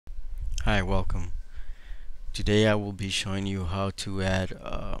Hi, welcome. Today I will be showing you how to add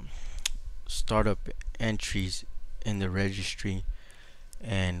startup entries in the registry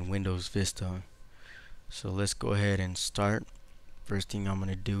and Windows Vista. So let's go ahead and start. First thing I'm going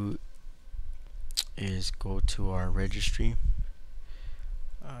to do is go to our registry.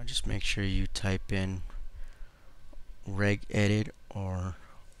 Just make sure you type in regedit or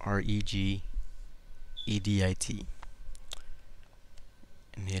regedit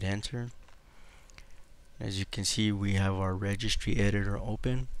and hit enter. As you can see, we have our registry editor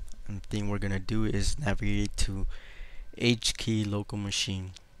open, and the thing we're going to do is navigate to H key local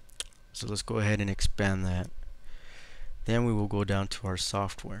machine. So let's go ahead and expand that. Then we will go down to our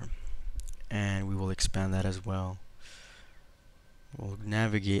software and we will expand that as well. We'll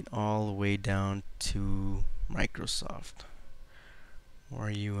navigate all the way down to Microsoft. Where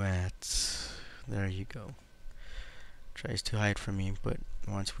are you at? There you go. Tries to hide from me, but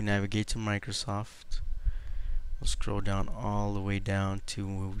once we navigate to Microsoft, we'll scroll down all the way down to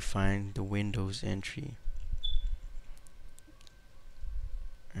where we find the Windows entry.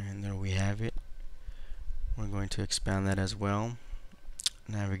 And there we have it. We're going to expand that as well.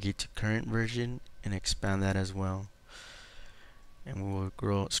 Navigate to current version and expand that as well. And we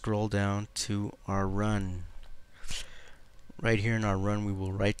will scroll down to our run. Right here in our run, we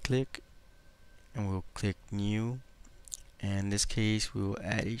will right click and we'll click new. And in this case, we will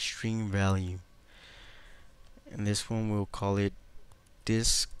add a string value. And this one we'll call it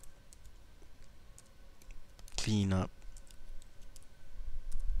disk cleanup.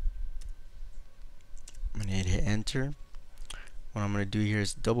 I'm going to hit enter. What I'm going to do here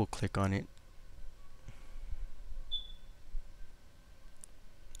is double click on it,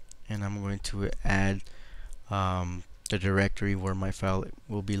 and I'm going to add the directory where my file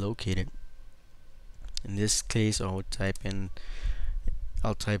will be located. In this case, I'll type it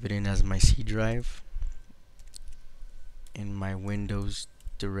in as my C drive in my Windows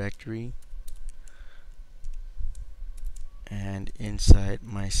directory, and inside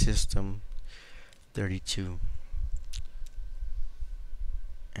my system 32,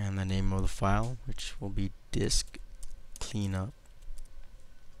 and the name of the file, which will be disk cleanup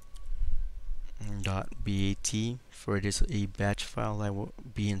 .bat, for it is a batch file I will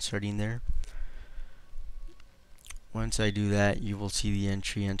be inserting there. Once I do that, you will see the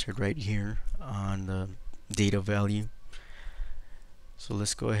entry entered right here on the data value. So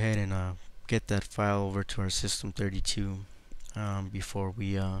let's go ahead and get that file over to our system 32 before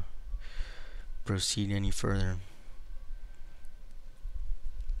we proceed any further.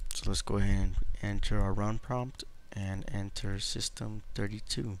 So let's go ahead and enter our run prompt and enter system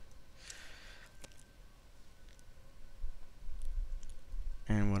 32.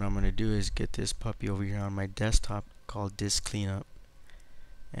 And what I'm going to do is get this puppy over here on my desktop called disk cleanup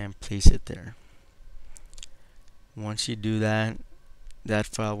and place it there. Once you do that, that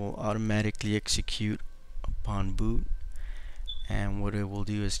file will automatically execute upon boot, and what it will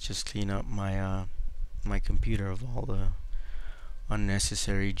do is just clean up my my computer of all the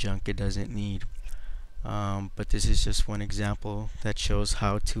unnecessary junk it doesn't need. But this is just one example that shows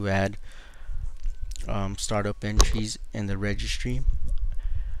how to add startup entries in the registry,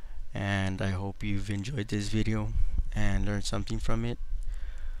 and I hope you've enjoyed this video and learned something from it.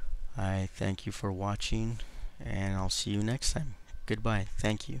 I thank you for watching, and I'll see you next time. Goodbye.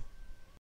 Thank you.